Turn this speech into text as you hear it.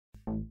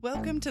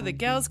Welcome to the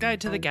Gals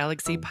Guide to the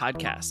Galaxy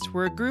podcast,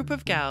 where a group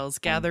of gals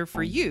gather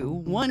for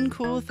you one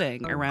cool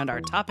thing around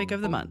our topic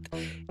of the month.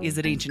 Is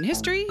it ancient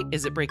history?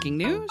 Is it breaking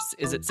news?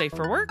 Is it safe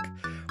for work?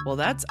 Well,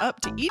 that's up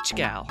to each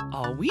gal.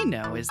 All we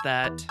know is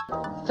that...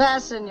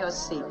 Fasten your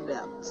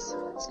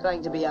seatbelts. It's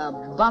going to be a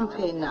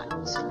bumpy night.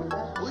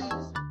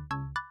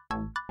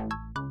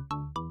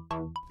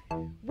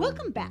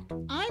 Welcome back.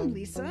 I'm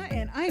Lisa,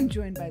 and I'm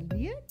joined by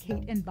Leah,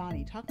 Kate, and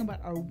Bonnie talking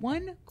about our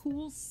one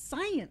cool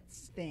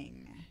science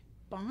thing.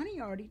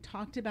 Bonnie already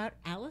talked about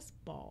Alice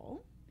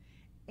Ball,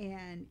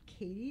 and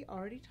Katie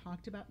already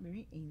talked about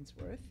Mary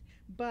Ainsworth.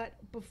 But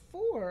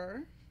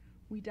before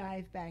we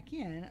dive back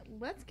in,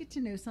 let's get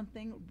to know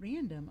something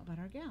random about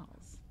our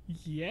gals.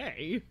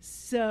 Yay.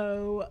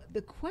 So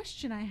the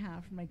question I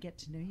have for my get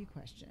to know you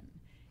question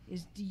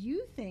is, do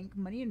you think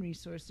money and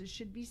resources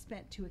should be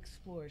spent to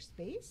explore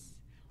space,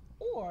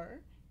 or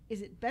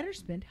is it better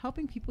spent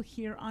helping people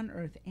here on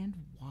Earth, and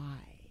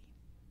why?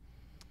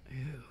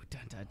 Ooh,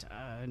 dun dun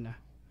dun.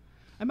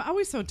 I'm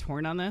always so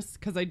torn on this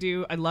because I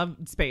love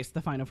space,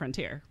 the final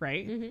frontier,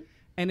 right? Mm-hmm.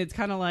 And it's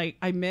kind of like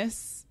I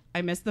miss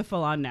the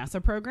full-on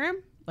NASA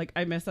program. Like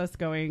I miss us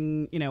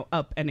going,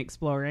 up and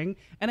exploring.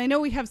 And I know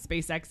we have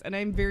SpaceX, and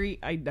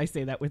I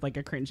say that with like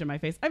a cringe in my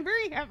face. I'm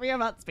very happy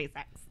about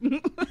SpaceX.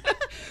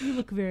 You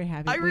look very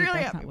happy. I really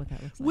that's am. Not what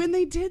that looks like. When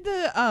they did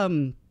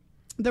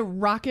the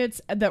rockets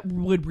that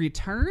would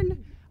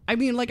return, I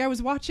mean, like I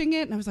was watching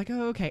it and I was like,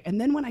 oh, okay. And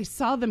then when I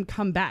saw them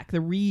come back, the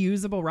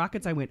reusable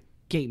rockets, I went,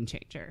 game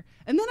changer.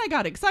 And then I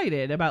got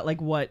excited about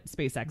like what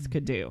SpaceX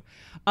could do.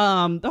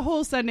 The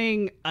whole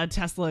sending a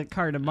Tesla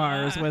car to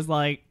Mars was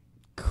like,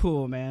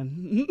 cool,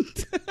 man.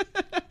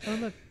 Oh,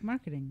 look,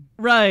 marketing.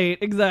 Right,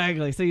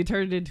 exactly. So you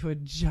turned it into a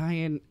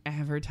giant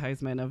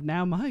advertisement of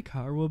now my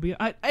car will be...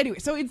 anyway,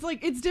 so it's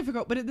like, it's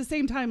difficult, but at the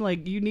same time,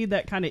 like you need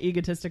that kind of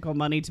egotistical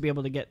money to be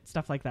able to get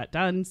stuff like that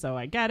done. So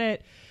I get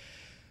it.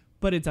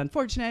 But it's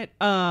unfortunate.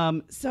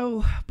 But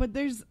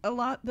there's a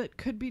lot that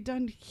could be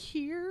done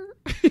here.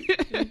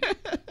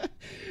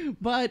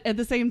 But at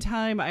the same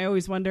time, I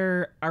always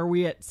wonder, are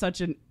we at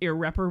such an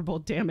irreparable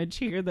damage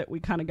here that we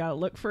kind of got to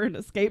look for an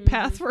escape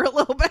path for a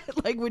little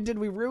bit? Like, did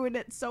we ruin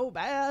it so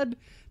bad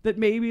that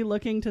maybe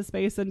looking to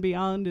space and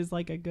beyond is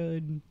like a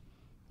good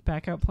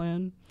backup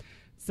plan?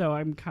 So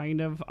I'm kind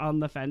of on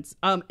the fence.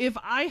 If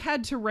I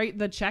had to write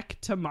the check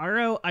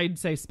tomorrow, I'd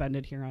say spend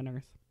it here on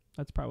Earth.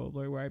 That's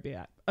probably where I'd be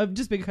at.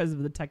 Just because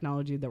of the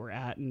technology that we're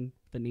at and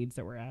the needs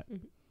that we're at.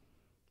 Mm-hmm.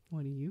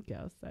 What do you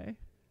guys say?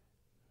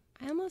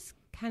 I almost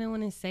kind of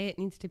want to say it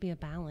needs to be a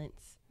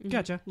balance.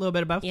 Gotcha. A little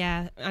bit of both.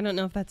 Yeah. I don't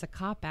know if that's a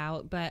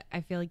cop-out, but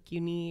I feel like you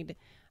need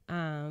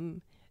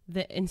the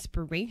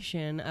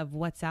inspiration of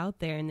what's out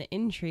there and the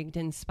intrigue to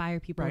inspire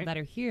people that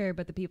are here,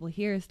 but the people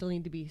here still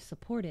need to be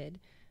supported.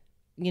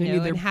 They need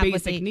their and have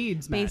basic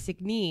needs met.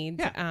 Basic needs.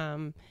 Yeah.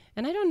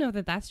 And I don't know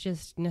that that's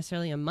just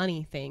necessarily a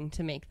money thing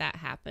to make that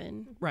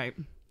happen. Right.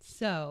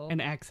 So.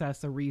 And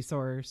access a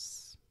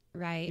resource.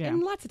 Right. Yeah.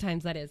 And lots of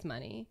times that is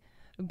money.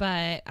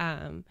 But,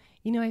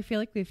 I feel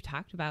like we've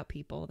talked about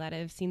people that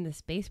have seen the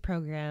space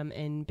program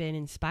and been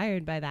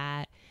inspired by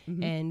that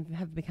and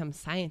have become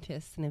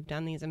scientists and have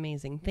done these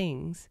amazing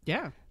things.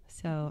 Yeah.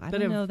 So I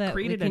don't know that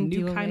created we can a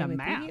new do kind away of with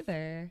math. it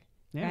either.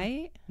 Yeah.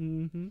 Right?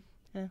 Mm-hmm.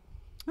 Yeah.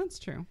 That's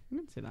true. I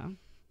can see that.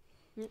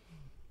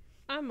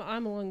 I'm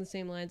along the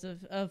same lines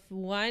of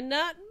why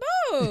not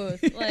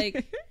both?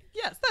 Like,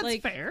 yes, that's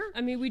fair.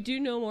 I mean, we do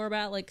know more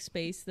about like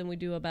space than we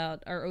do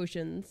about our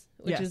oceans,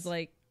 which is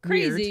like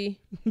crazy.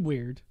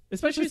 Weird.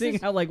 Especially seeing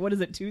how like, what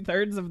is it?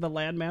 2/3 of the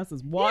landmass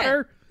is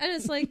water. Yeah. And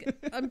it's like,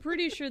 I'm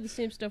pretty sure the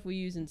same stuff we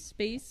use in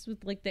space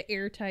with like the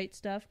airtight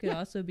stuff could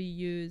also be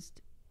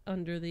used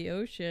under the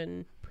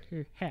ocean.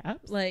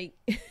 Perhaps. Like,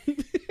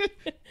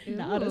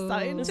 not a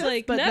scientist, it's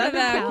like but not a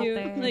that's out vacuum.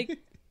 there. Like,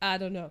 I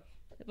don't know.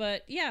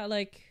 But yeah,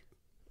 like,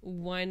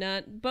 why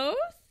not both?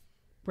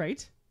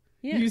 Right?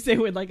 Yeah. You say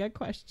with like a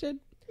question.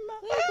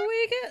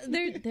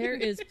 Like there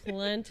is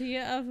plenty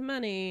of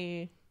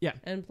money. Yeah.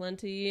 And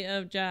plenty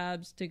of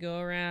jobs to go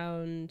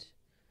around.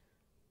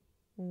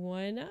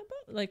 Why not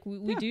both? Like,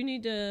 we do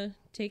need to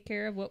take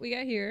care of what we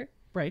got here.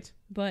 Right.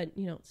 But,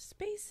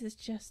 space is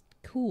just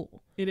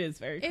cool. It is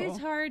very cool. It's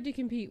hard to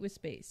compete with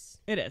space.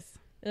 It is.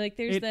 Like,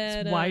 there's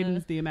it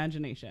widens the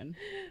imagination.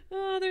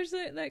 Oh, there's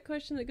that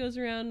question that goes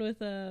around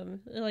with,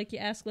 like, you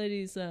ask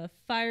ladies,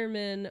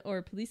 firemen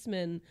or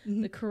policemen,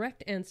 the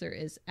correct answer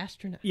is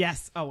astronaut.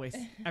 Yes, always.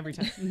 Every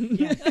time.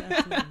 Yes,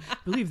 absolutely. I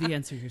believe the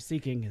answer you're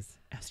seeking is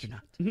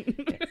astronaut.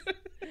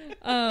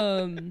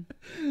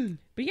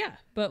 But yeah,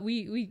 but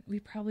we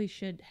probably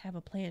should have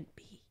a plan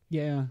B.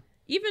 Yeah.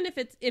 Even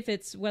if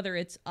it's whether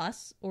it's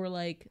us or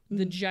like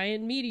the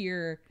giant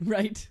meteor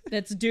right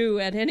that's due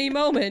at any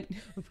moment.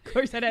 Of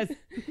course it is.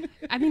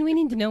 I mean, we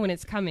need to know when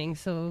it's coming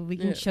so we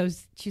can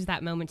choose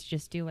that moment to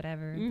just do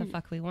whatever the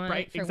fuck we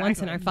want for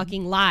once in our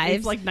fucking lives.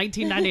 It's like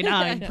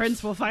 1999.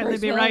 Prince will finally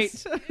be right.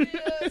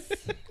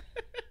 Yes.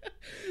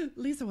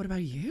 Lisa, what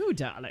about you,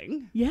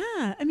 darling?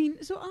 Yeah. I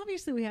mean, so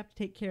obviously we have to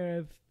take care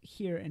of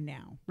here and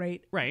now,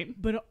 right?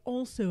 Right. But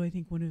also I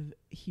think one of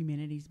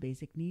humanity's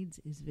basic needs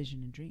is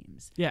vision and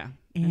dreams. Yeah.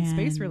 And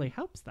space really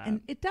helps that.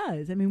 And it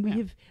does. I mean,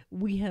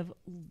 we have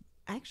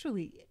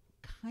actually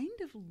kind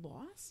of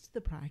lost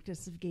the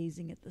practice of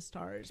gazing at the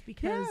stars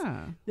because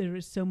there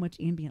is so much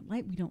ambient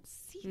light. We don't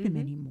see them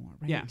anymore,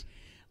 right? Yeah.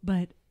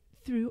 But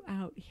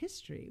throughout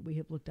history, we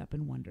have looked up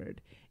and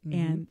wondered,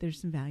 and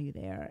there's some value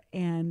there.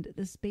 And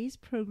the space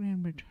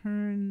program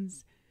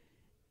returns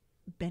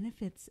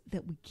benefits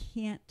that we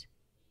can't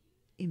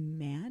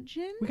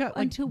imagine We got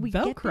until we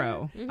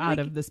Velcro get there. out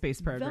of the space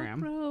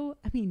program. Velcro,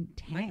 I mean,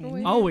 Tang.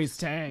 Microwave. Always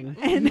Tang.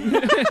 And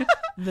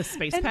The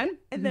space pen?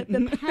 and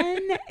the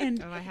pen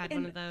and Oh, I had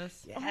one of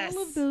those.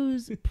 all of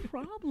those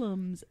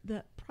problems,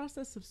 the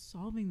process of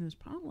solving those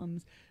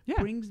problems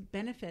brings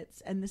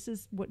benefits. And this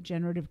is what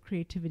generative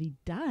creativity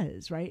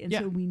does, right? And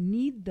so we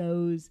need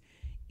those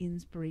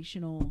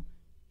inspirational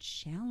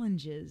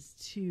challenges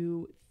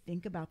to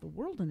think about the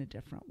world in a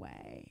different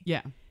way.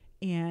 Yeah.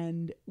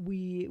 And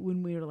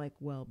when we were like,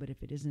 well, but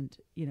if it isn't,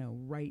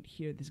 right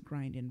here, this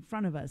grind in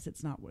front of us,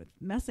 it's not worth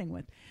messing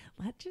with.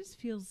 That just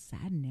feels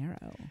sad and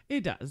narrow.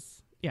 It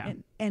does. Yeah.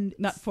 And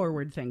not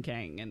forward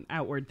thinking and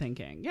outward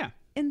thinking. Yeah.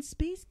 And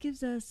space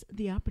gives us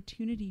the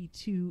opportunity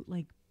to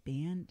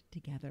band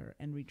together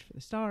and reach for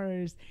the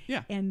stars.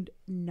 Yeah. And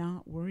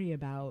not worry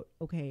about,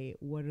 okay,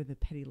 what are the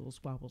petty little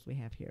squabbles we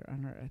have here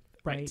on Earth?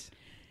 Right.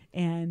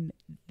 And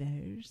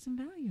there's some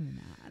value in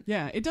that.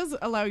 Yeah. It does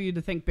allow you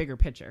to think bigger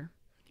picture.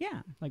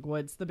 Yeah. Like,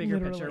 what's the bigger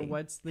picture? Literally.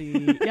 What's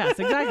the yes,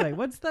 exactly.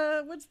 What's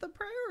the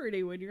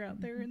priority when you're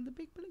out there in the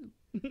big blue?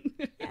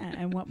 Yeah,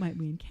 and what might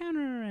we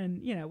encounter?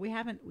 And we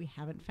haven't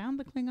found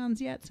the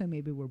Klingons yet, so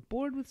maybe we're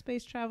bored with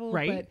space travel.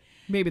 Right. But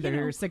Maybe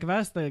they're sick of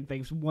us. They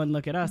one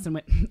look at us and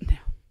went, no.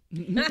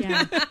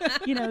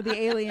 yeah, the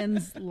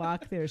aliens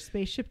lock their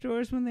spaceship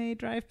doors when they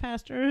drive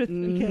past Earth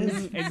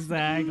because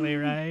Exactly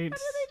right. what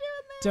are they doing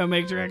there? Don't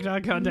make direct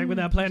eye contact with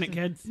that planet,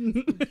 kids.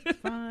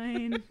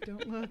 Fine,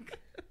 don't look.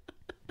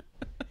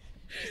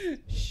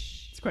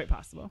 It's quite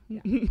possible.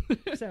 Yeah.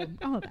 So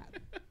all of that.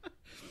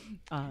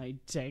 I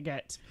dig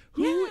it.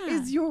 Who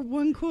is your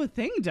one cool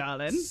thing,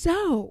 darling?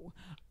 So,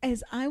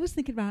 as I was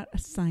thinking about a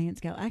science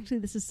gal, actually,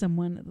 this is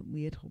someone that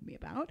Leah told me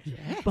about.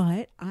 Yes.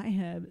 But I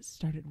have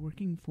started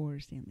working for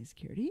Stanley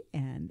Security,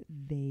 and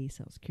they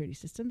sell security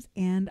systems.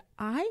 And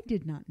I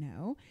did not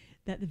know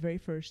that the very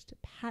first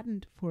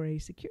patent for a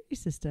security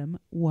system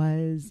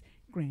was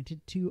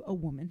granted to a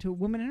woman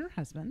and her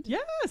husband.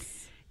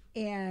 Yes.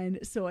 And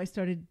so I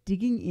started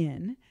digging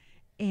in,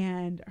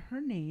 and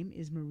her name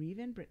is Marie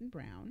Van Brittan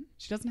Brown.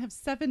 She doesn't have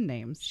 7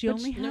 names. She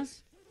only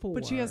has 4.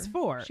 But she has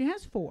 4. She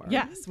has 4.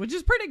 Yes, which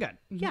is pretty good.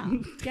 Yeah.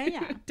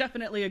 Yeah.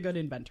 Definitely a good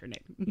inventor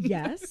name.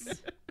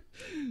 Yes.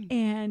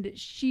 And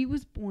she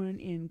was born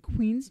in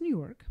Queens, New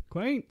York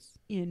Quaints.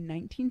 in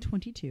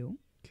 1922.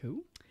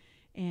 Cool.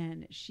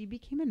 And she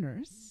became a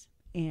nurse.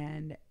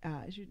 And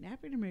she was an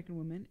African-American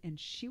woman, and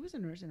she was a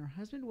nurse, and her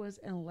husband was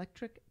an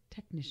electronic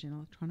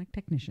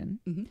technician.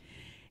 Mm-hmm.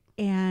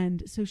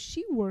 And so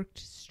she worked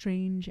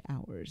strange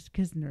hours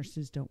because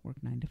nurses don't work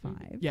 9 to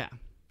 5. Yeah.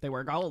 They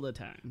work all the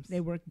times.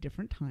 They work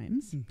different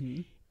times.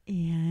 Mm-hmm.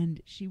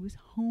 And she was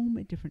home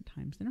at different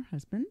times than her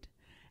husband.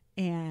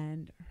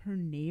 And her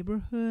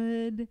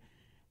neighborhood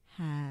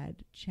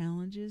had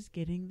challenges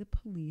getting the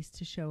police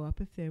to show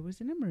up if there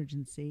was an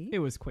emergency. It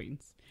was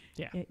Queens.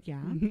 Yeah.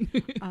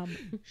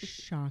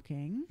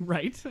 Shocking.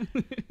 Right.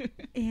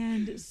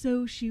 And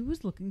so she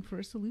was looking for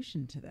a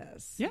solution to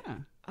this. Yeah.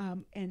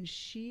 And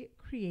she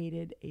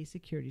created a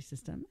security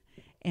system.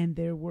 And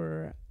there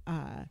were,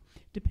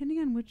 depending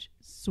on which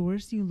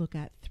source you look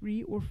at,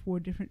 3 or 4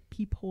 different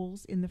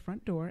peepholes in the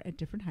front door at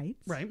different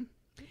heights. Right.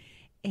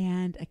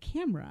 And a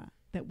camera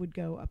that would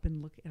go up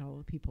and look at all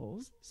the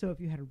peepholes. So if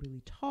you had a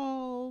really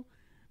tall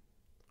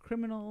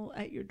criminal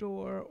at your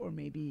door, or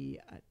maybe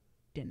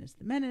Dennis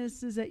the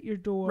Menace is at your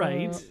door,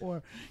 right?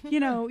 Or,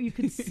 you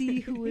could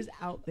see who was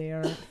out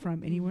there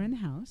from anywhere in the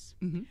house.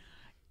 Mm-hmm.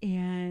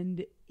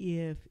 And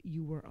if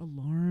you were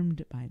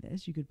alarmed by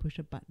this, you could push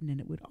a button and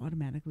it would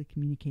automatically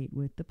communicate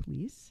with the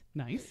police.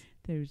 Nice.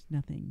 There's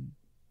nothing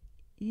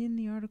in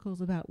the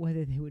articles about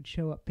whether they would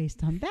show up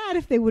based on that,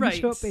 if they wouldn't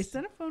show up based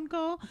on a phone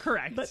call.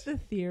 Correct. But the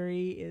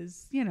theory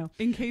is,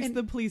 in case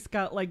the police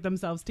got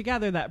themselves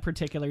together that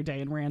particular day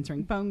and were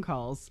answering phone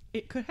calls,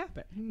 it could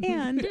happen.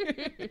 And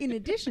in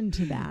addition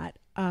to that,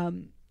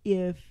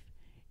 if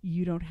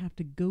you don't have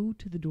to go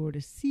to the door to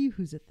see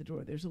who's at the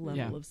door, there's a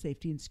level of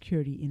safety and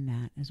security in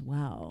that as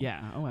well.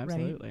 Yeah. Oh,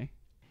 absolutely.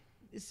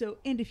 Right? So,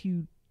 and if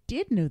you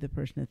did know the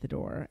person at the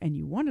door and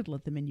you wanted to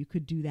let them in, you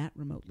could do that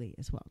remotely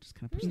as well. Just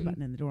kind of push the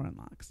button and the door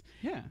unlocks.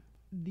 Yeah.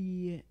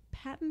 The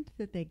patent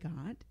that they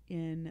got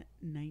in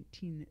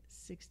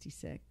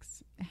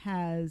 1966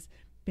 has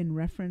been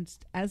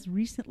referenced as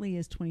recently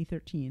as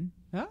 2013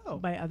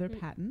 by other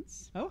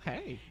patents. Oh,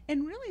 hey.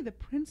 And really the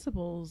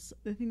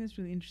thing that's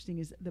really interesting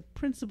is the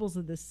principles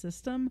of this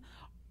system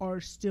are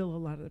still a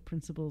lot of the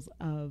principles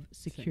of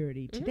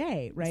security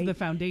today, right? It's the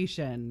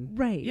foundation.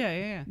 Right.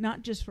 Yeah.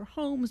 Not just for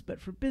homes, but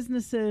for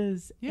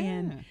businesses. Yeah.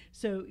 And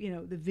so,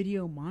 the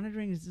video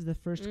monitoring is the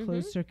first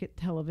closed circuit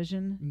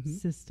television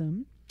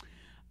system.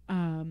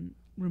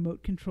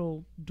 Remote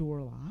control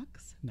door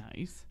locks.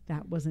 Nice.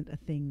 That wasn't a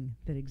thing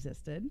that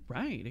existed.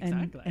 Right,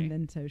 exactly. And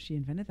then so she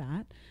invented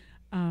that.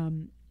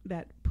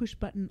 That push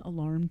button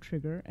alarm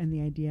trigger and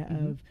the idea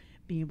of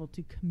being able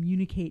to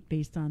communicate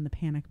based on the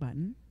panic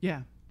button.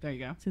 Yeah, there you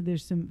go. So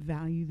there's some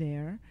value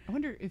there. I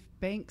wonder if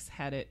banks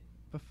had it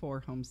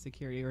before home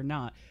security or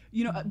not.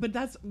 But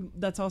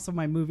that's also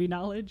my movie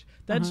knowledge.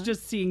 That's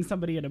just seeing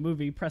somebody in a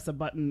movie press a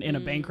button in a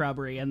bank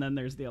robbery and then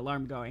there's the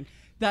alarm going.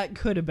 That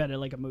could have been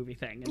like a movie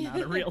thing and not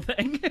a real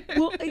thing.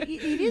 Well, it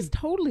is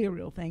totally a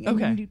real thing. And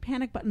Okay. we do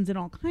panic buttons in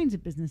all kinds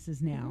of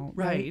businesses now.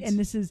 Right. And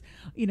this is,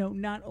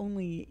 not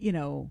only,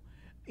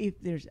 if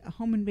there's a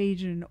home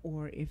invasion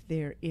or if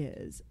there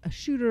is a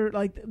shooter,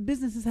 like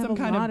businesses have Some a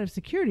kind lot of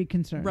security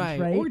concerns, right?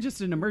 Or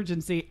just an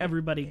emergency,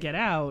 everybody get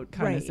out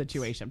kind of Right.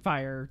 situation.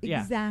 Fire.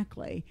 Yeah.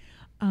 Exactly.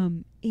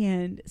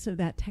 And so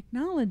that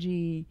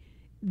technology,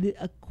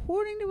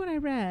 according to what I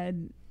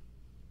read,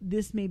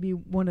 this may be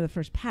one of the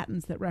first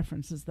patents that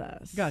references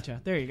this.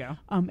 Gotcha. There you go.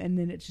 And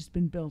then it's just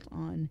been built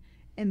on.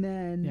 And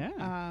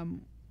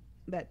then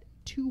that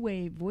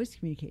two-way voice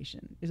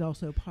communication is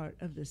also part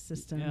of this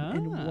system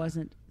and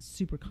wasn't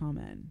super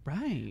common.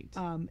 Right.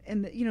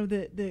 And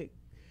the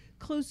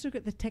closed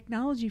circuit, the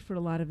technology for a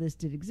lot of this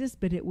did exist,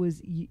 but it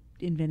was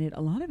invented,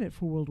 a lot of it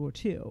for World War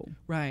II.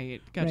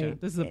 Right. Gotcha.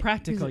 Right. This is a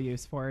practical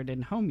use for it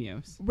in home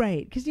use.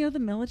 Right. Because, the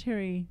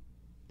military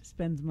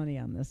spends money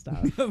on this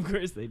stuff. Of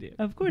course they do.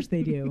 Of course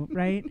they do,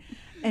 right?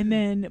 And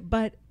then,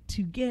 but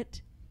to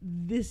get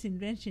this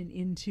invention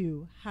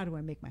into how do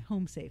I make my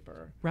home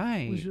safer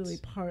Right. was really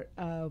part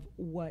of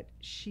what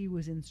she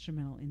was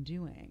instrumental in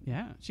doing.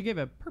 Yeah. She gave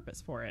a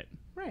purpose for it.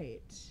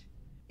 Right.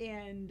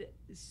 And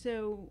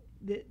so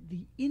the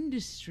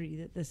industry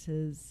that this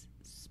has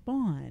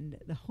spawned,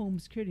 the home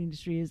security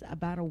industry, is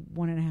about a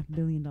 $1.5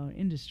 billion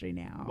industry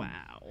now.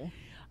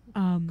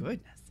 Wow.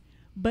 Goodness.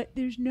 But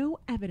there's no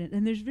evidence,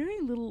 and there's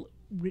very little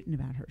written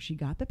about her. She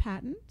got the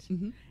patent,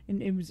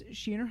 and it was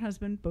she and her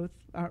husband both.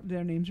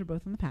 Their names are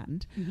both on the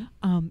patent.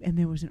 And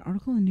there was an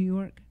article in New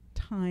York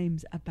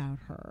Times about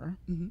her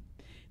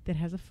that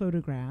has a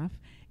photograph.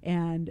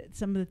 And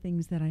some of the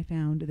things that I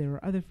found, there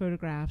were other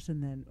photographs,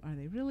 and then are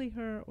they really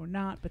her or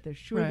not? But they're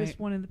sure this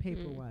one in the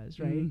paper was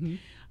right.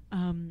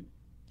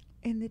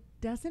 And it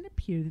doesn't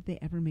appear that they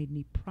ever made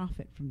any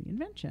profit from the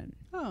invention.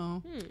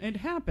 Oh, it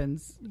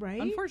happens.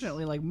 Right?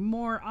 Unfortunately, like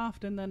more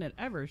often than it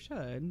ever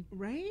should.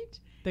 Right?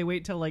 They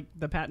wait till like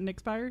the patent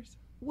expires?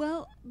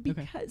 Well,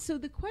 because so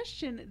the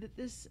question that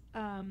this,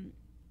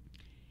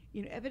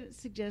 evidence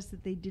suggests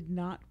that they did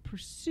not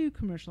pursue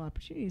commercial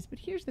opportunities. But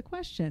here's the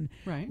question: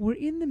 Right. We're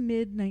in the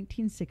mid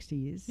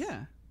 1960s.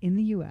 Yeah. In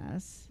the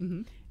U.S.,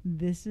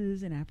 this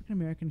is an African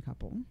American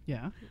couple.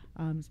 Yeah.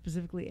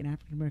 Specifically, an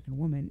African American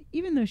woman.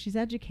 Even though she's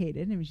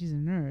educated, I mean, she's a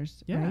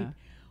nurse. Yeah. Right?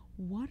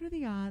 What are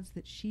the odds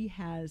that she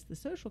has the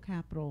social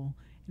capital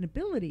and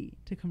ability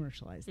to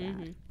commercialize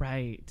that?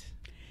 Right.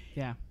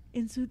 Yeah.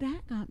 And so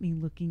that got me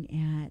looking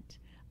at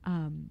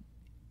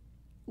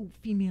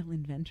female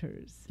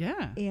inventors.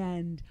 Yeah.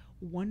 And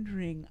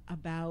wondering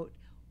about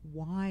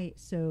why.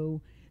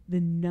 So the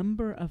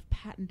number of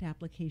patent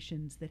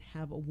applications that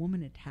have a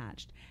woman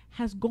attached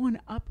has gone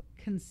up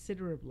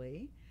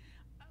considerably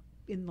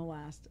in the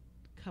last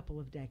couple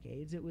of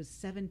decades. It was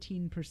 17%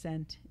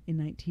 in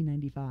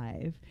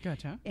 1995.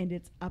 Gotcha. And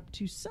it's up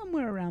to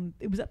somewhere around,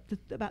 it was up to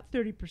about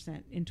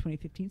 30% in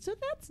 2015. So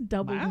that's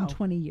doubled in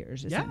 20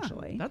 years,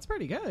 essentially. Yeah, that's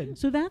pretty good.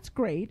 So that's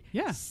great.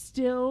 Yeah.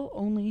 Still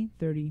only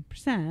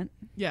 30%.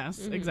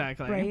 Yes,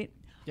 exactly. Right?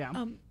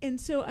 Yeah. And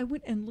so I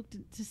went and looked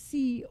to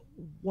see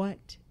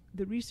what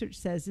the research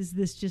says. Is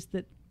this just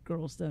that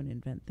girls don't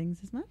invent things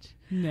as much?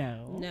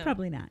 No.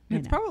 Probably not.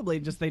 It's probably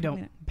just they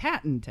don't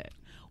patent it.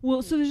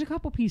 Well, so there's a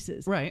couple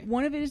pieces. Right.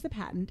 One of it is the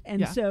patent.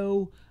 And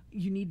so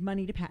you need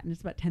money to patent.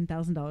 It's about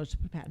 $10,000 to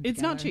put a patent It's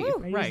together. not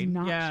cheap. Right. It's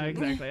not Yeah, cheap.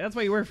 exactly. That's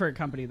why you work for a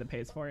company that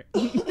pays for it.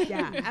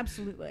 Yeah,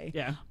 absolutely.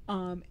 Yeah.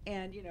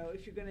 And,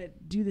 if you're going to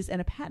do this,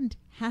 and a patent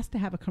has to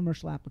have a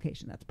commercial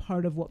application. That's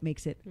part of what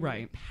makes it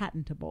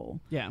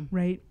patentable. Yeah.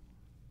 Right?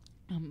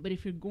 But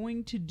if you're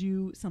going to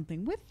do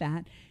something with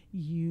that,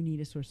 you need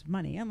a source of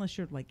money, unless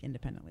you're like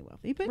independently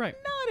wealthy. But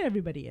not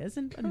everybody is,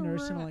 and a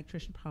nurse and an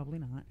electrician probably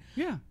not.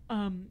 Yeah.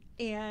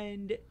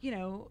 And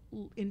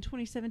in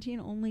 2017,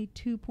 only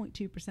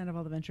 2.2% of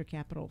all the venture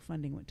capital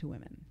funding went to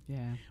women.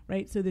 Yeah.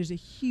 Right. So there's a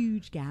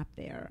huge gap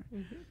there.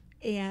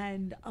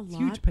 And a lot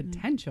huge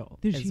potential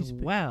there's as huge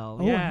well.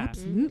 Oh,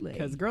 absolutely.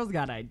 Because girls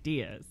got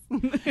ideas.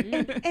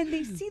 and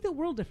they see the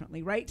world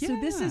differently, right? So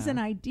this is an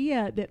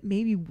idea that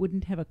maybe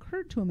wouldn't have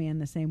occurred to a man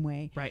the same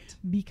way. Right.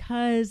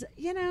 Because,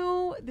 there's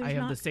I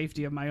have the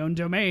safety of my own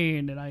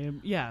domain, and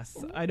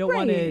I don't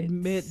want to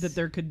admit that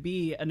there could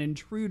be an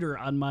intruder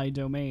on my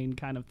domain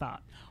kind of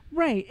thought.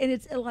 Right. And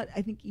it's a lot,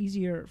 I think,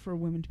 easier for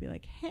women to be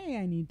like, hey,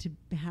 I need to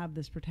have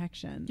this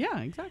protection. Yeah,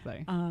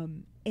 exactly.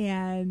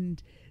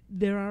 And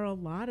there are a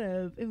lot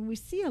of, and we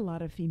see a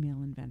lot of female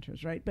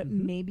inventors, right? But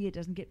maybe it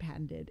doesn't get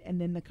patented. And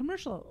then the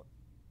commercial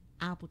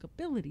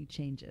applicability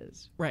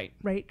changes. Right.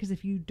 Right? Because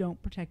if you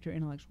don't protect your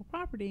intellectual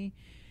property,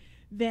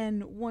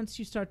 then once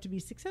you start to be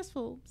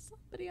successful,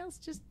 somebody else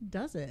just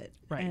does it.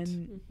 Right.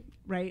 And,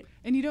 right.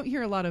 And you don't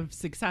hear a lot of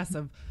success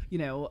of,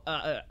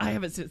 I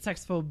have a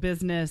successful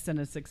business and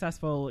a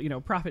successful,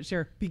 profit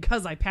share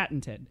because I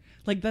patented.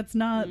 Like, that's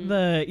not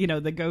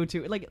the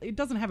go-to. Like, it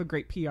doesn't have a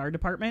great PR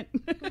department.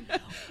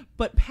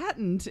 But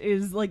patent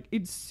is, like,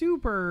 it's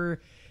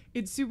super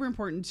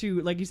important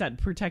to, like you said,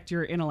 protect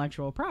your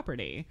intellectual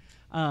property.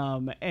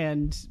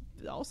 And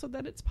also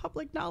that it's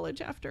public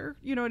knowledge after,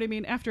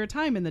 after a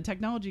time, and the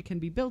technology can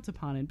be built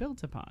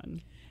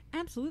upon.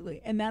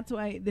 Absolutely. And that's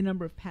why the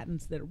number of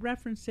patents that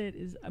reference it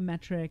is a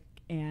metric.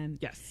 And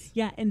yes.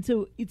 Yeah. And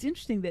so it's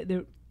interesting that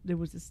there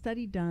was a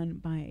study done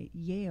by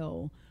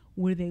Yale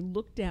where they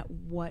looked at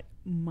what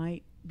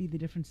might be the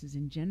differences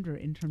in gender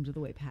in terms of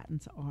the way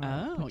patents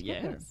are. Oh,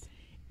 yes.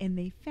 And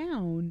they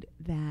found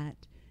that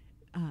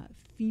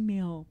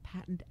female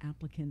patent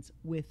applicants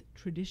with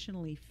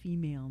traditionally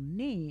female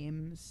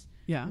names,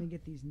 yeah, let me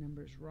get these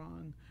numbers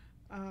wrong,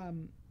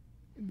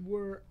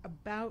 were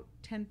about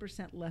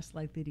 10% less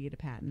likely to get a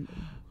patent.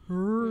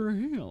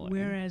 Really?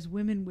 Whereas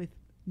women with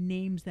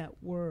names that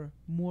were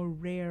more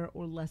rare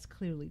or less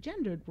clearly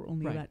gendered were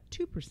only about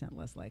 2%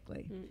 less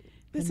likely.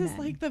 This is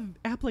like the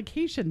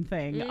application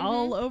thing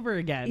all over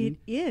again. It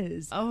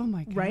is. Oh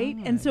my God. Right?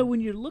 And so when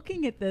you're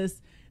looking at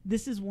this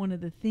is one of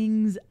the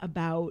things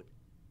about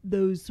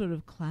those sort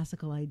of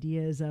classical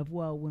ideas of,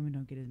 well, women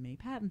don't get as many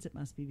patents, it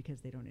must be because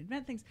they don't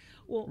invent things.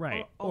 Well,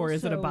 right. Or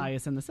is it a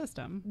bias in the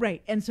system?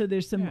 Right. And so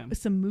there's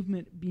some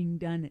movement being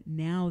done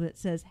now that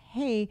says,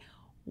 hey,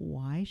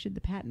 why should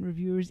the patent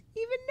reviewers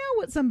even know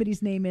what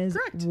somebody's name is?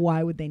 Correct.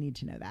 Why would they need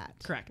to know that?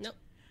 Correct. Nope.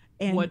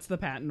 And what's the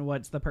patent?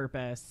 What's the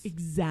purpose?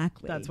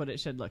 Exactly. That's what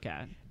it should look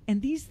at.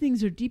 And these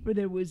things are deeper.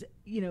 There was,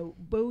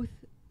 both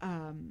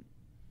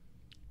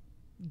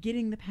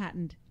getting the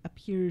patent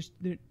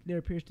there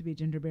appears to be a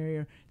gender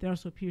barrier. There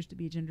also appears to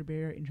be a gender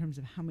barrier in terms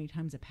of how many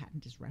times a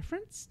patent is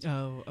referenced.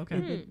 Oh, okay.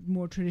 The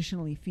more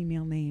traditionally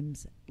female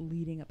names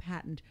leading a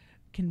patent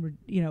can,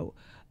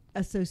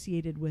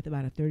 associated with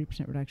about a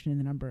 30% reduction in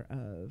the number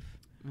of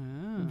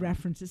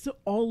references. So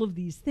all of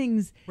these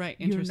things,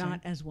 you're not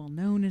as well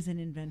known as an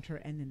inventor,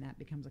 and then that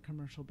becomes a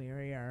commercial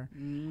barrier.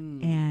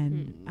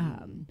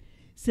 And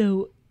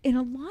so in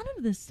a lot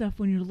of this stuff,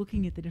 when you're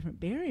looking at the different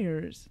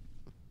barriers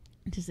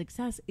to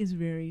success, is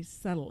very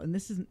subtle, and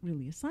this isn't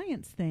really a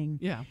science thing.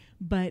 Yeah,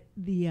 but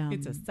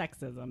it's a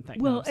sexism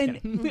thing. Well,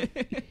 and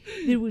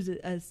there was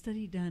a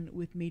study done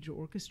with major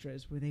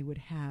orchestras where they would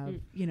have,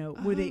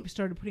 where they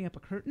started putting up a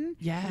curtain.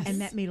 Yes,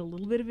 and that made a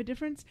little bit of a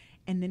difference.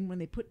 And then when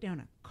they put down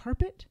a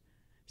carpet,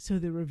 so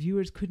the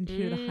reviewers couldn't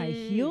hear the high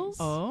heels.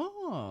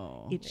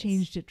 Oh, it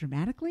changed it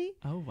dramatically.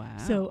 Oh wow!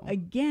 So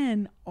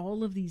again,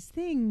 all of these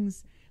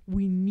things,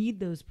 we need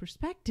those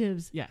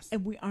perspectives. Yes.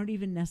 And we aren't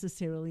even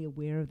necessarily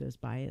aware of those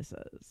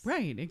biases.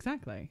 Right,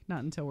 exactly.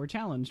 Not until we're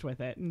challenged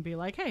with it and be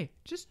like, hey,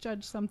 just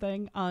judge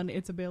something on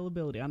its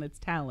availability, on its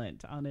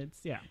talent, on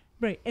its,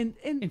 Right. And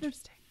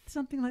interesting.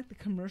 Something like the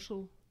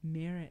commercial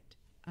merit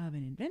of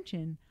an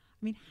invention.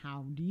 I mean,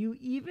 how do you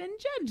even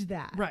judge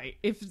that? Right.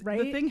 If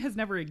the thing has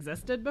never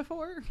existed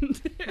before.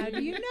 How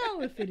do you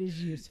know if it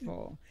is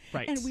useful?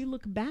 Right. And we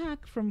look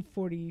back from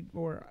 40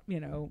 or,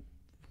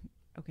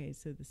 okay,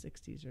 so the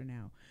 60s are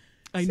now.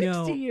 I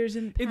know. 60 years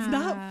in the past. It's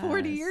not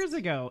 40 years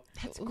ago.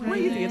 That's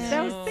crazy. It's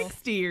now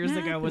 60 years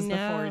ago was the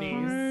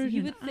 40s.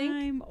 You would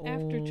think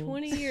after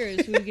 20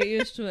 years we would get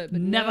used to it, but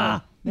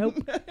never.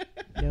 Nope.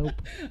 Nope.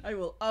 I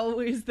will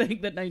always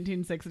think that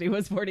 1960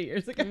 was 40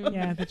 years ago.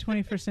 Yeah, the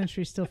 21st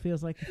century still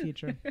feels like the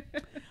future.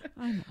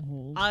 I'm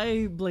old.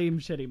 I blame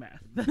shitty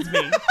math. That's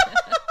me.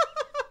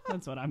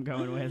 That's what I'm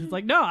going with. It's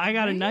like, no, I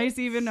got a nice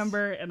even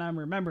number and I'm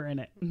remembering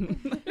it.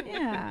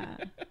 Yeah.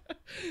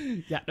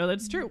 Yeah, no,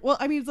 that's true. Well,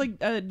 I mean, it's like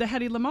the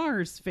Hedy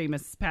Lamarr's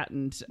famous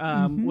patent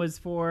was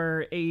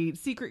for a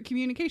secret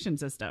communication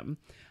system.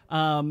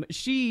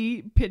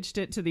 She pitched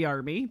it to the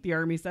Army. The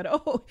Army said,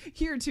 oh,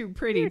 you're too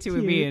pretty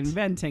to be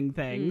inventing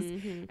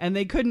things. And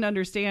they couldn't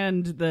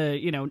understand the,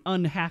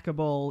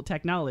 unhackable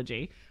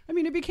technology. I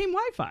mean, it became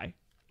Wi-Fi.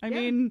 I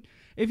mean,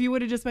 if you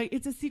would have just been,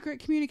 it's a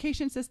secret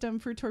communication system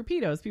for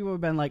torpedoes, people would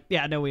have been like,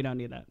 yeah, no, we don't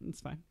need that.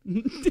 It's fine.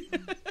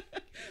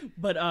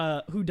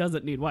 But who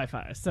doesn't need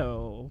Wi-Fi?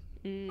 So,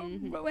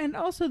 and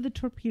also the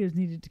torpedoes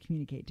needed to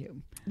communicate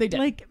too. They did.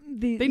 Like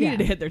they needed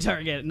to hit their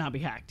target and not be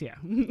hacked. Yeah.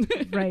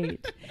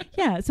 Right.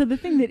 Yeah. So the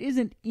thing that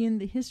isn't in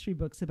the history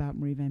books about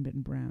Marie Van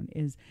Brittan Brown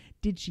is,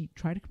 did she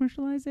try to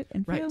commercialize it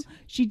and fail?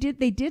 She did.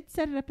 They did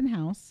set it up in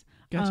house.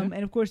 Gotcha.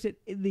 And of course,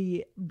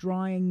 the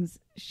drawings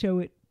show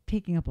it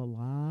taking up a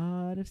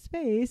lot of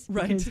space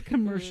because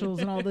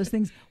commercials and all those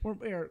things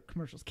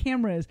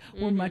cameras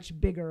were much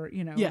bigger,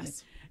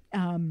 Yes.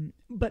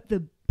 But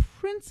the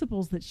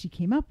principles that she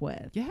came up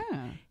with Yeah.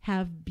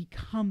 have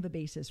become the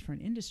basis for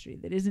an industry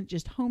that isn't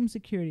just home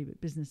security,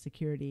 but business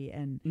security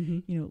and,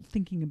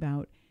 thinking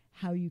about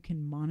how you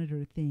can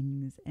monitor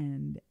things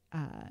and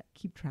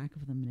keep track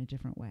of them in a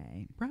different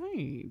way.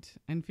 Right.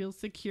 And feel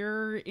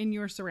secure in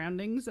your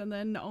surroundings. And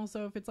then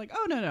also if it's like,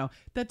 oh, no,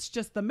 that's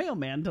just the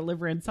mailman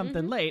delivering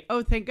something late.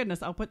 Oh, thank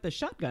goodness. I'll put the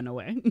shotgun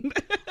away.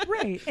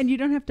 Right. And you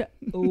don't have to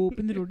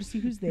open the door to see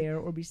who's there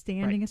or be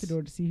standing Right. at the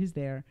door to see who's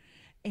there.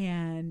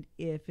 And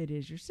if it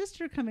is your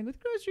sister coming with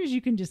groceries,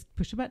 you can just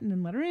push a button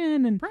and let her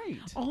in. And Right.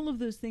 all of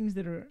those things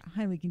that are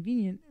highly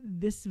convenient.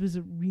 This was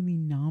a really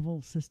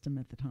novel system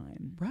at the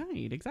time.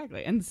 Right,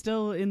 exactly. And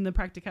still in the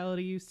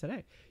practicality use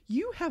today.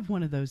 You have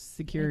one of those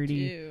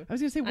security. I do. I was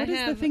going to say, what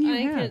is the thing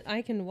you have?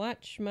 I can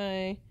watch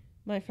my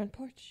front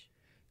porch.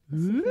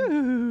 Ooh.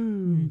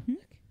 Mm-hmm.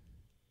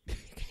 You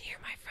can hear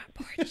my front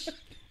porch.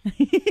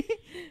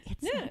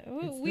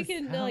 It's we the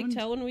can sound.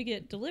 tell when we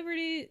get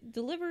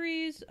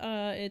deliveries.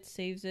 It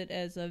saves it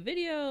as a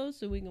video,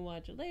 so we can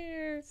watch it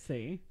later.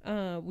 See.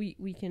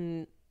 We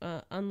can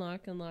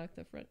unlock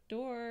the front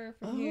door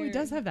from here. Oh, it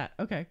does have that.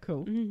 Okay,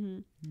 cool. Mm-hmm.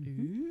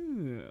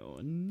 Ooh,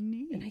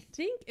 neat. And I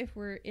think if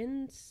we're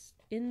in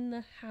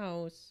the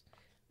house,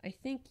 I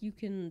think you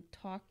can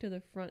talk to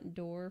the front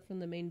door from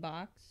the main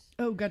box.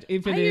 Oh, God.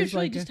 If it I is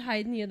usually like just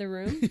hide in the other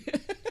room.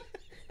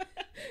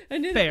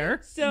 fair.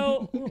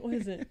 So what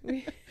was it?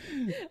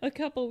 A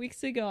couple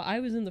weeks ago, I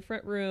was in the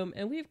front room,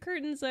 and we have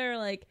curtains that are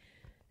like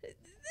they're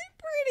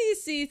pretty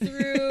see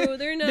through.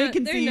 They're not. They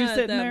can they're see you not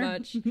sitting that there.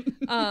 much.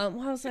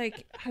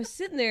 I was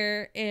sitting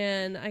there,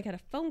 and I got a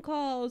phone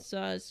call. So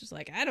I was just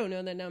like, I don't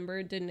know the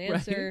number. Didn't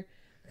answer.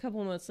 A couple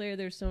of months later,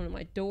 there's someone at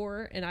my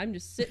door, and I'm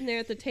just sitting there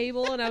at the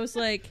table, and I was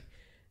like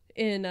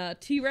in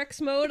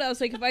T-Rex mode. I was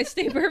like, if I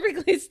stay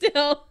perfectly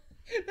still.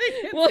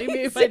 Well, see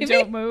me if I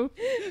don't move.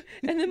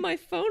 And then my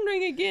phone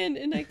rang again,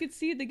 and I could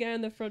see the guy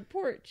on the front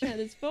porch had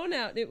his phone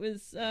out. It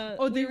was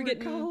They were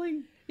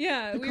calling.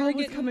 Yeah, The we call were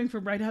was getting coming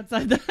from right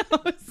outside the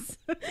house.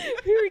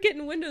 we were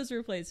getting windows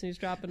replaced, and he's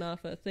dropping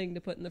off a thing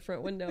to put in the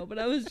front window. But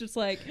I was just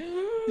like,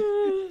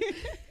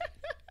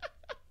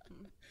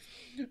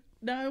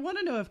 Now I want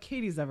to know if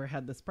Katie's ever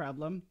had this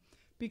problem,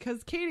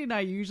 because Katie and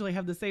I usually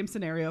have the same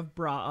scenario of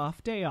bra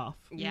off, day off.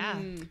 Yeah.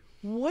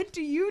 What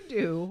do you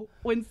do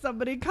when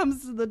somebody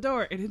comes to the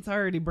door and it's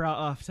already bra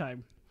off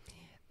time?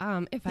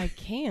 If I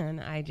can,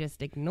 I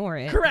just ignore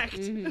it. Correct.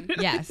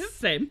 Yes.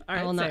 Same. All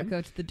right, I will not same.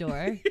 go to the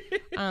door.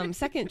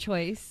 Second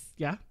choice,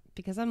 Yeah.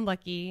 because I'm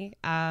lucky,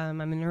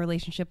 I'm in a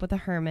relationship with a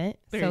hermit.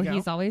 There So you go.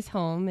 he's always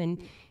home,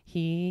 and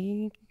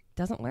he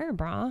doesn't wear a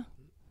bra.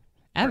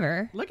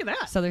 Ever. Look at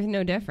that. So there's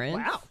no difference.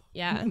 Wow.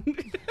 Yeah.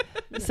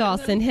 So I'll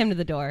send him to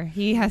the door.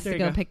 He has There to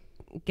you go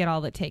go. get all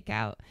the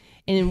takeout.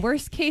 And in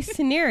worst case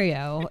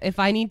scenario, if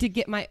I need to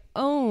get my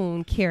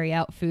own carry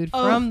out food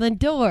from the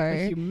door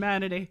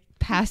Humanity.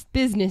 past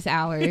business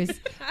hours,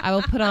 I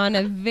will put on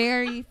a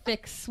very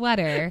thick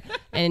sweater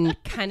and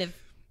kind of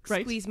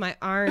Right. squeeze my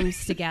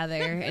arms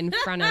together in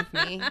front of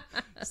me.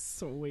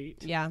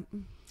 Sweet. Yeah.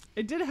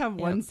 It did have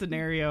one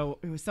scenario.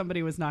 It was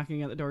somebody was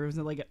knocking at the door. It was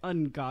like an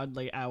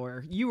ungodly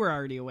hour. You were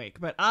already awake,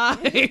 but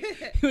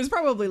it was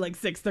probably like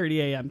 6:30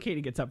 a.m.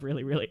 Katie gets up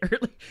really, really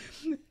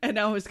early. And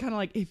I was kind of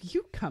like, if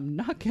you come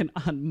knocking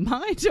on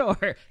my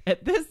door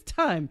at this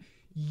time,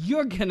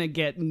 you're going to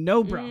get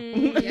no bra.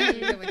 Yeah, you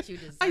get what you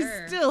deserve.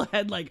 I still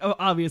had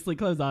obviously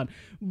clothes on.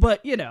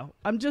 But,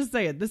 I'm just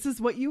saying, this is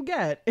what you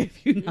get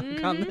if you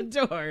knock on the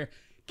door.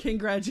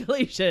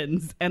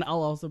 Congratulations. And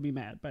I'll also be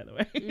mad, by the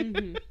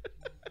way.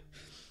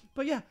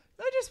 But yeah,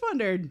 I just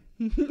wondered.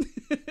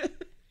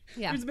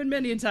 Yeah. There's been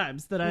many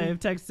times that I have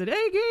texted,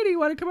 "Hey, Katie,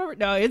 want to come over?"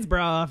 No, it's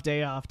bra off,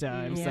 day off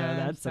time.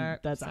 Yeah, So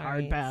that's a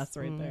hard sorry. pass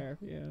right there.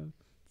 Yeah,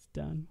 it's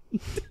done.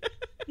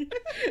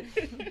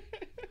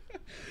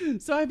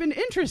 So I've been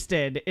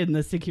interested in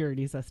the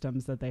security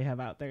systems that they have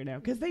out there now,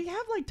 because they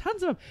have like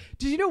tons of them.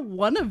 Did you know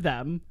one of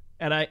them?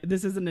 And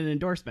this isn't an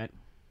endorsement,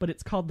 but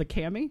it's called the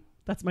Cami.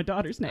 That's my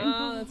daughter's name.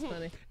 oh, that's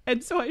funny.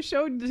 And so I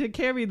showed to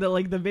Cammy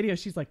the video.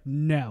 She's like,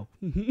 no.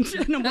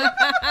 and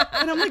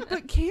I'm like,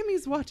 but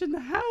Cammy's watching the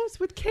house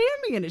with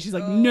Cammy in it. She's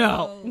like,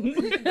 no.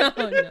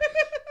 Oh, no.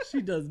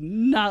 She does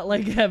not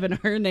like having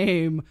her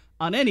name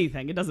on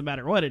anything. It doesn't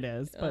matter what it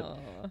is. But Aw.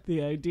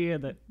 the idea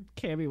that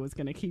Cammy was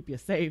going to keep you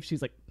safe,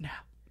 she's like, no.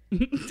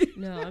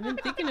 No, I've been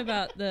thinking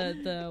about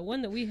the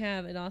one that we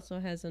have. It also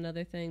has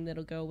another thing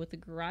that'll go with the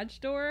garage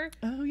door.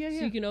 Oh, yeah, So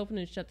yeah. you can open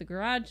and shut the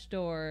garage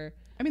door.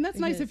 I mean, that's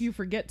nice because- if you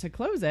forget to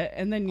close it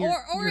and then you're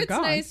Or it's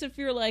gone. nice if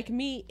you're like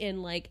me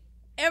and like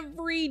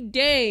every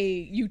day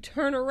you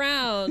turn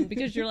around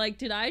because you're like,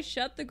 did I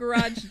shut the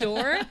garage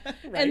door?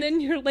 And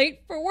then you're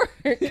late for work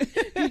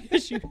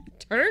because you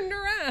turned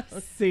around.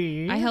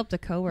 See? I helped a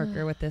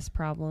coworker with this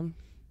problem.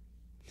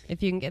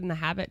 If you can get in the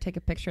habit, take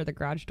a picture of the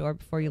garage door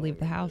before you leave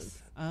the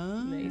house.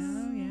 Oh, Nice.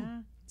 yeah.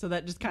 So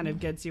that just kind of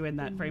gets you in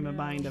that frame of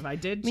mind of I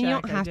did I mean, check,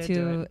 you don't have I did do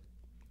to it.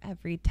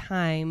 every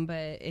time,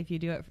 but if you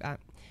do it,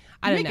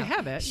 I don't make know. a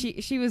habit.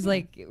 She was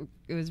like,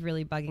 it was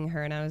really bugging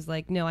her, and I was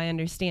like, no, I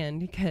understand,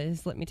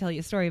 because let me tell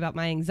you a story about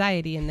my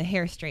anxiety and the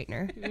hair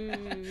straightener.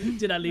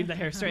 Did I leave the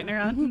hair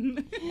straightener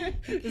on?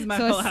 Is my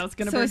So whole es- house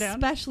going to so burn down?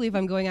 especially if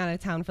I'm going out of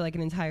town for like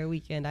an entire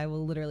weekend, I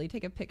will literally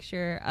take a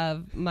picture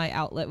of my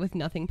outlet with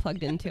nothing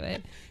plugged into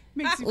it.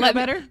 Makes you feel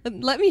better?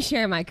 Let me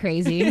share my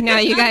crazy. Now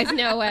you guys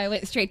know why I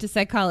went straight to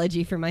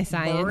psychology for my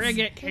science. Bring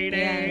it, Katie.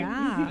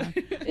 Yeah.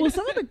 Well,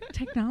 some of the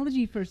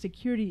technology for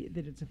security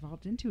that it's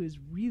evolved into is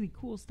really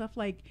cool stuff,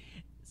 like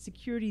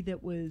security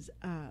that was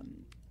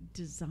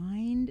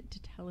designed to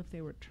tell if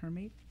there were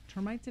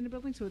termites in a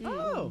building. So it's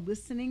a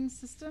listening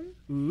system.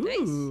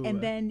 Ooh.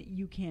 And then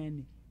you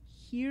can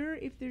hear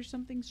if there's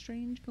something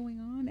strange going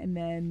on. And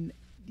then,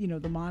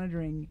 the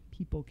monitoring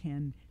people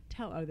can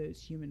tell, are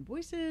those human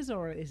voices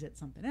or is it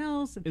something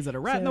else? Is it a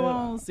rat in the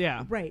walls?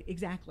 Yeah. Right,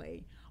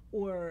 exactly.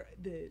 Or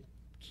the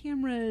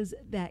cameras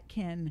that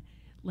can,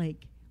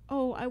 like,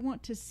 oh, I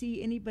want to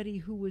see anybody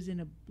who was in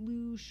a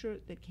blue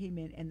shirt that came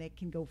in, and they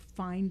can go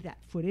find that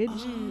footage.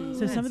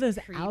 So some of those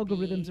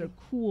algorithms are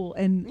cool,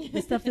 and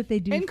the stuff that they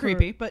do And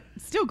creepy, but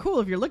still cool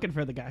if you're looking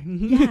for the guy.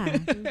 Yeah.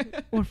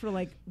 Or for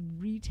like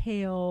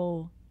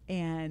retail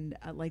and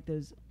like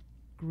those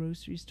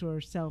grocery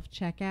store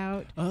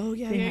self-checkout. Oh,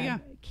 yeah, They yeah,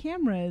 have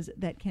cameras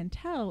that can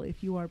tell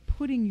if you are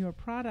putting your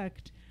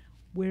product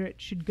where it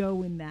should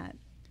go in that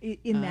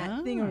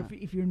that thing, or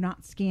if you're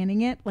not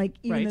scanning it. Like,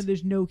 even though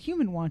there's no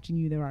human watching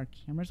you, there are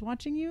cameras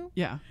watching you.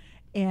 Yeah.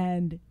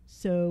 And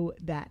so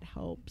that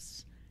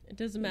helps. It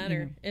doesn't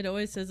matter. It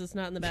always says it's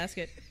not in the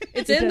basket.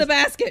 It's It in the does.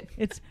 basket.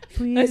 It's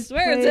please. I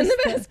swear it's in the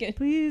place basket.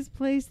 Please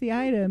place the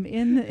item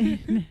in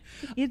the.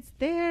 It's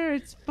there.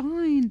 It's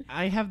fine.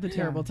 I have the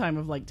terrible time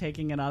of like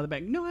taking it out of the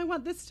bag. No, I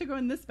want this to go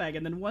in this bag.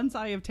 And then once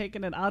I have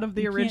taken it out of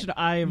the original,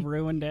 I have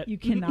ruined it. You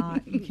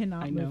cannot. You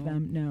cannot I move know.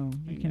 them. No,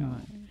 you I cannot.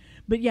 know.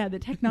 But yeah, the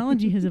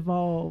technology has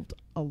evolved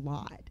a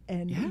lot,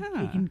 and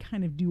Yeah. it can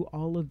kind of do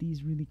all of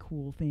these really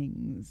cool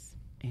things.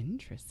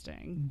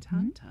 Interesting.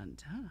 Dun, dun,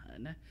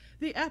 dun.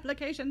 The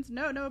applications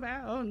know no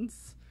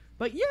bounds.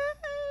 But yay!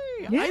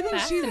 Yeah. I think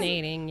she's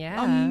Fascinating,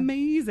 yeah.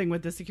 amazing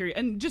with the security.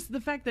 And just the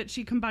fact that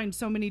she combined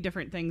so many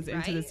different things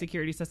into the Right?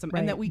 security system, Right.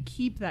 and that we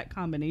keep that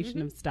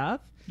combination of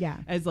stuff Yeah.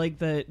 as like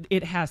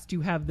it has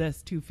to have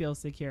this to feel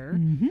secure.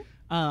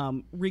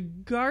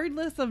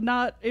 Regardless of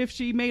not if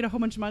she made a whole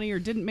bunch of money or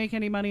didn't make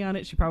any money on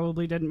it, she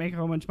probably didn't make a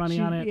whole bunch of money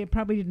on it. It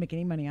probably didn't make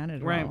any money on it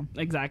at Right, all.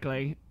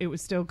 exactly. It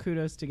was still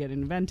kudos to get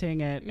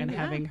inventing it and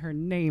having her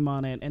name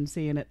on it and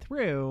seeing it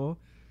through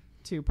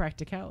to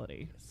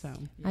practicality. So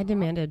I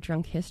demanded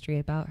drunk history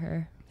about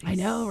her. I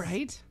know,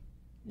 right?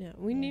 Yeah,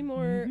 we need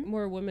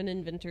more women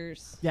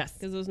inventors. Yes.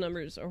 Because those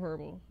numbers are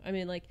horrible. I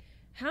mean, like,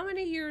 how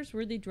many years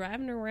were they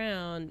driving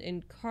around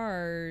in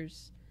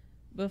cars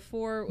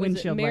before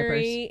Windshield it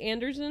Mary wipers.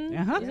 Anderson?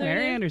 Uh-huh, Is that Mary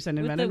her name? Anderson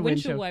With invented the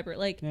windshield. windshield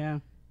wiper. Yeah,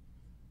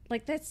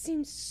 Like that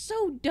seems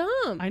so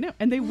dumb. I know.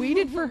 And they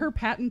waited for her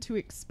patent to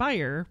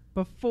expire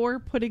before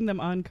putting them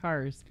on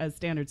cars as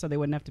standard so they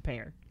wouldn't have to pay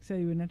her. So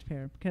you wouldn't have to pay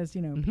her because,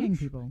 paying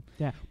people.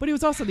 Yeah, but it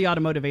was also the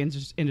automotive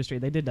industry.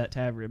 They did that to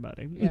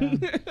everybody. Yeah.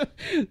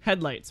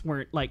 Headlights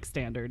weren't like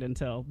standard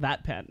until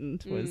that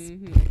patent was.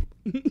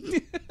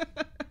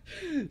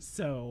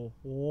 So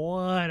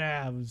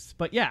whatevs.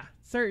 But yeah,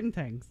 certain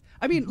things.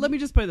 I mean, let me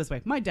just put it this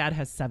way. My dad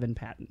has 7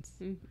 patents.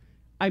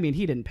 I mean,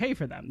 he didn't pay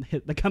for them.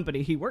 The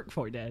company he worked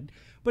for did.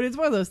 But it's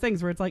one of those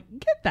things where it's like,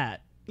 get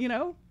that,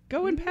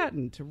 go and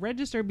patent,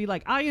 register, be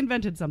like, I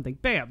invented something.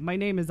 Bam, my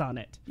name is on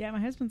it. Yeah, my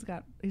husband's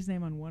got his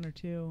name on 1 or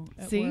 2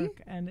 at See?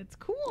 work, and it's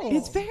cool.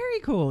 It's very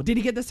cool. Did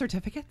he get the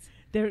certificates?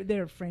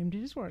 They're framed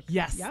in his work.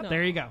 Yes. Yep.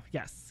 There you go.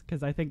 Yes.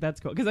 Because I think that's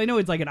cool. Because I know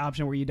it's like an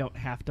option where you don't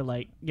have to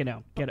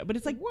get it. But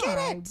it's like, Why get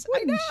it. I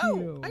wouldn't know.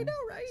 you? I know,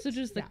 right? So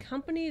does the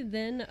company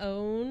then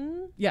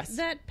own Yes.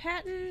 that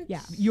patent?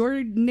 Yeah.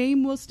 Your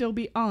name will still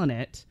be on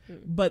it,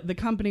 but the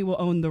company will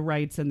own the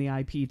rights and the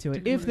IP to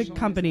it if the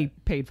company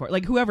paid for it.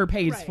 Like whoever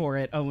pays Right. for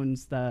it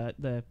owns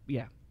the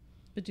yeah.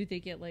 But do they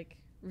get like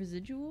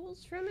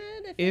residuals from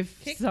it If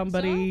it kicks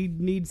somebody off?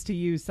 needs to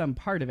use some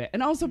part of it.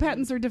 And also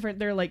patents are different.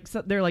 They're like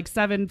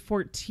 7,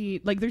 14,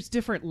 like there's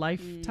different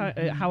lifetime,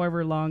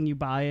 however long you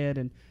buy it,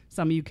 and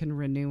some you can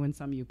renew and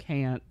some you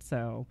can't.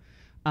 So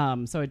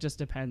it just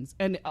depends.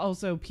 And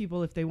also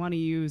people, if they want to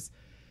use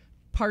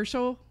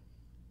partial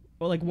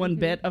or like one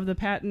bit of the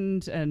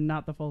patent and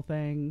not the full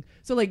thing.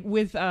 So like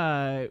with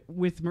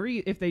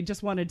Marie, if they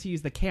just wanted to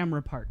use the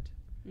camera part,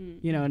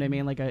 you know what I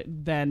mean?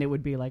 Then it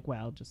would be like,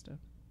 well, just a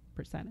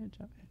percentage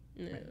of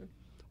it. Yeah.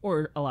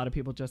 Or a lot of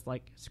people just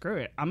like, screw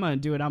it, I'm going to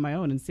do it on my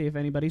own and see if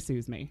anybody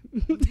sues me.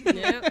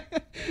 Yeah.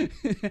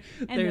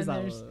 And there's then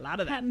a there's lot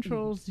of that. patent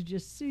trolls who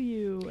just sue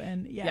you,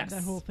 and Yes.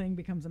 that whole thing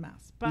becomes a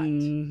mess. But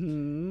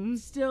Mhm.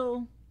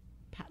 still,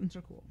 patents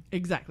are cool.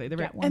 Exactly. They're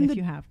Get right. one And if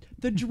you have to.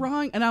 the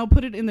drawing, and I'll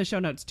put it in the show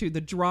notes too,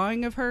 the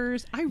drawing of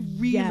hers, I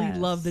really Yes.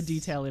 love the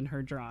detail in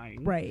her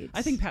drawing. Right.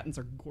 I think patents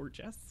are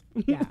gorgeous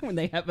Yeah. when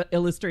they have an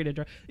illustrated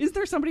drawing. Is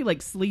there somebody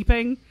like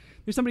sleeping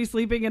There's somebody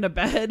sleeping in a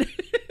bed.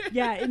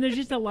 Yeah, and there's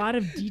just a lot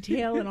of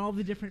detail and all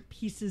the different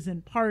pieces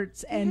and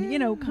parts, and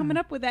coming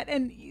up with that.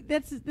 And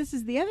this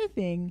is the other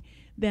thing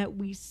that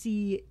we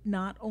see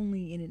not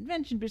only in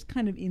invention, but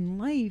kind of in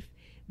life,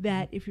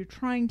 that if you're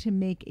trying to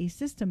make a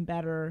system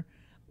better,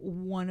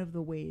 one of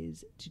the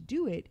ways to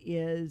do it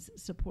is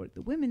support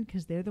the women,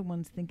 because they're the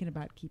ones thinking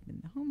about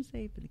keeping the home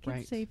safe and the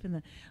kids safe and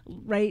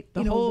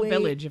the whole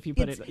village, if you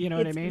put it, you know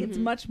what I mean? It's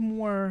much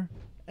more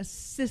a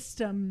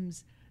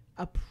systems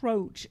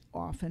approach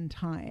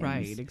oftentimes.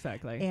 Right,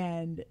 exactly.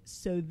 And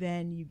so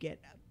then you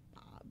get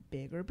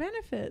bigger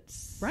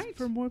benefits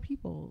for more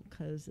people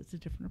because it's a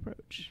different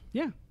approach.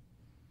 Yeah.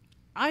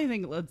 I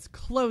think let's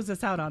close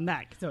us out on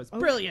that because it was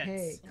brilliant.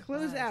 Okay,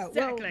 close out.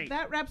 Exactly. Well,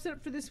 that wraps it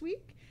up for this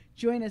week.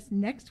 Join us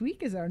next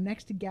week as our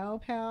next gal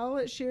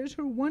pal shares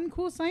her one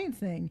cool science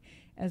thing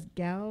as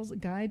Gal's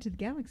Guide to the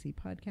Galaxy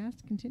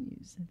podcast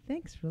continues.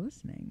 Thanks for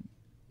listening.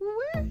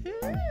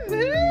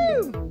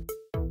 Woohoo!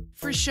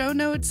 For show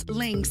notes,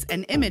 links,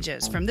 and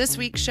images from this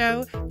week's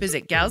show,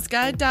 visit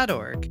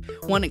galsguide.org.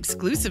 Want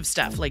exclusive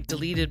stuff like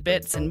deleted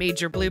bits and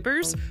major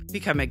bloopers?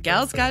 Become a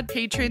Gals Guide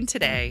patron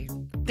today.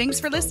 Thanks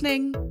for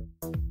listening.